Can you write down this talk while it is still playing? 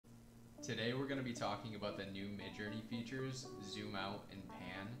Today we're going to be talking about the new Midjourney features, Zoom Out and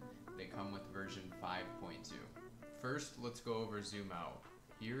Pan. They come with version 5.2. First, let's go over Zoom Out.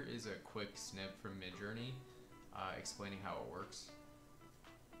 Here is a quick snip from Midjourney explaining how it works.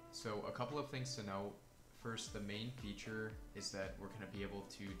 So a couple of things to note. First, the main feature is that we're going to be able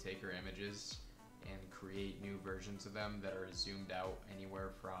to take our images and create new versions of them that are zoomed out anywhere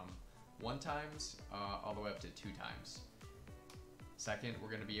from 1x all the way up to 2x. Second, we're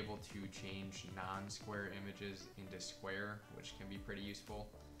going to be able to change non-square images into square, which can be pretty useful.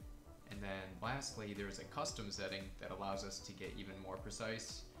 And then lastly, there's a custom setting that allows us to get even more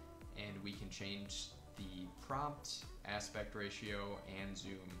precise, and we can change the prompt, aspect ratio, and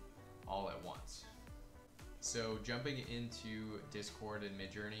zoom all at once. So jumping into Discord and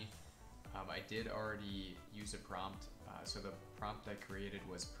Midjourney, I did already use a prompt. So the prompt I created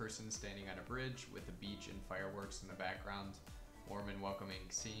was person standing on a bridge with the beach and fireworks in the background, warm and welcoming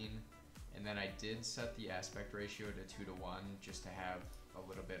scene. And then I did set the aspect ratio to 2:1 just to have a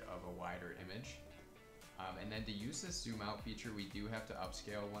little bit of a wider image. And then to use this zoom out feature, we do have to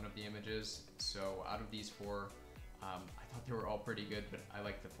upscale one of the images. So out of these four, I thought they were all pretty good, but I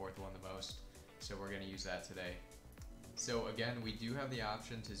like the fourth one the most. So we're gonna use that today. So again, we do have the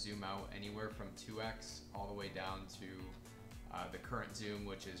option to zoom out anywhere from 2x all the way down to the current zoom,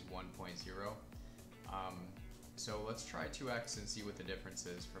 which is 1.0. So let's try 2x and see what the difference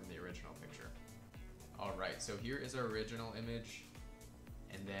is from the original picture. Alright, so here is our original image,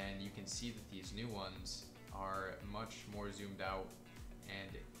 and then you can see that these new ones are much more zoomed out,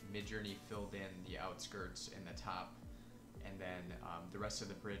 and Midjourney filled in the outskirts in the top, and then the rest of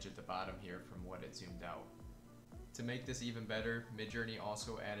the bridge at the bottom here from what it zoomed out. To make this even better, Midjourney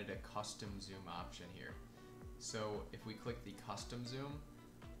also added a custom zoom option here. So if we click the custom zoom,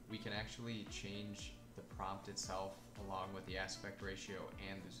 we can actually change the prompt itself along with the aspect ratio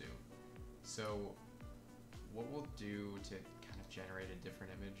and the zoom. So what we'll do to kind of generate a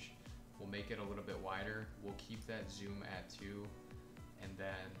different image, we'll make it a little bit wider. We'll keep that zoom at 2, and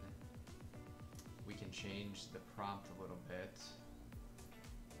then we can change the prompt a little bit.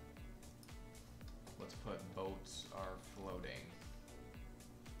 Let's put boats are floating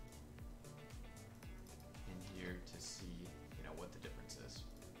in here to see, what the difference is.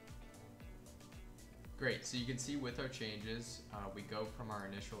 Great, so you can see with our changes, we go from our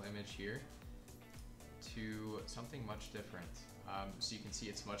initial image here to something much different. So you can see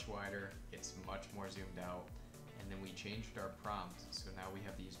it's much wider, it's much more zoomed out, and then we changed our prompt, so now we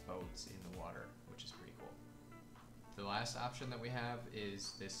have these boats in the water, which is pretty cool. The last option that we have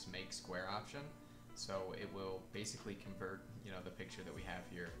is this make square option. So it will basically convert, the picture that we have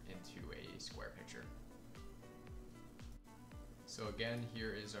here into a square picture. So again,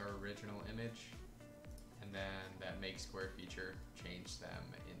 here is our original image, and then that make square feature changed them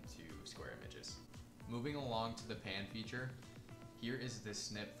into square images. Moving along to the pan feature, here is this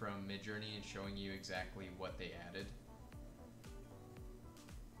snip from Midjourney and showing you exactly what they added.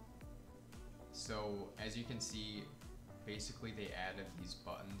 So as you can see, basically they added these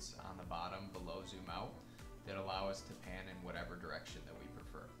buttons on the bottom below zoom out that allow us to pan in whatever direction that we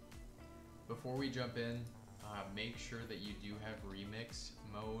prefer. Before we jump in, make sure that you do have remix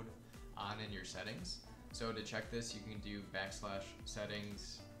mode on in your settings. So to check this, you can do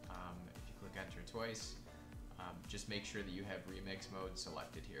 \settings. If you click enter twice, just make sure that you have remix mode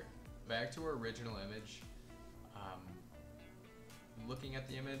selected here. Back to our original image. Looking at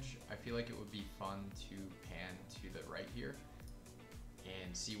the image, I feel like it would be fun to pan to the right here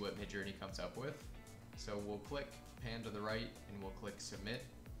and see what Midjourney comes up with. So we'll click pan to the right and we'll click submit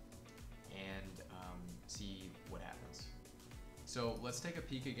and see what happens. So let's take a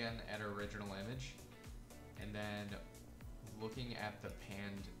peek again at our original image, and then looking at the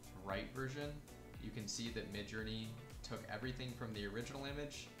panned right version, you can see that Midjourney took everything from the original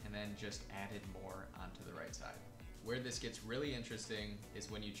image and then just added more onto the right side. Where this gets really interesting is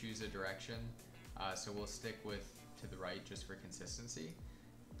when you choose a direction. So we'll stick with to the right just for consistency,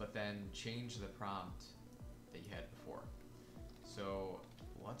 but then change the prompt that you had before. So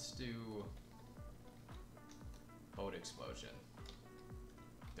let's do boat explosion,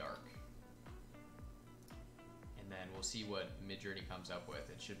 dark. And then we'll see what Midjourney comes up with.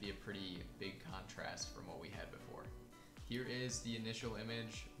 It should be a pretty big contrast from what we had before. Here is the initial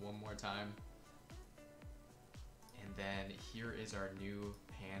image one more time. And then here is our new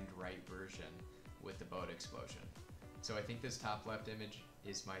panned right version with the boat explosion. So I think this top left image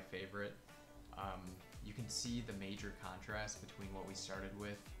is my favorite. You can see the major contrast between what we started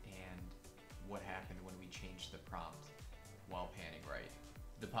with and what happened when we changed the prompt while panning right.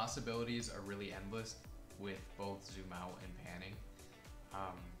 The possibilities are really endless with both zoom out and panning.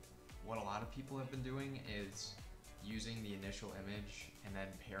 What a lot of people have been doing is using the initial image and then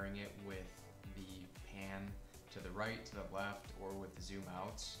pairing it with the pan to the right, to the left, or with the zoom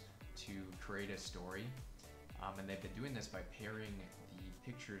outs to create a story. And they've been doing this by pairing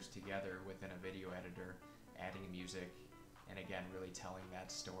the pictures together within a video editor, adding music, and again, really telling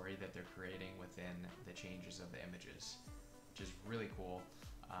that story that they're creating within the changes of the images, which is really cool.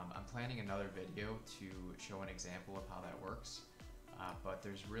 I'm planning another video to show an example of how that works, but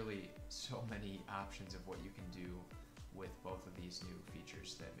there's really so many options of what you can do with both of these new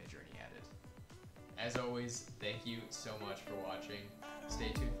features that Midjourney added. As always, thank you so much for watching.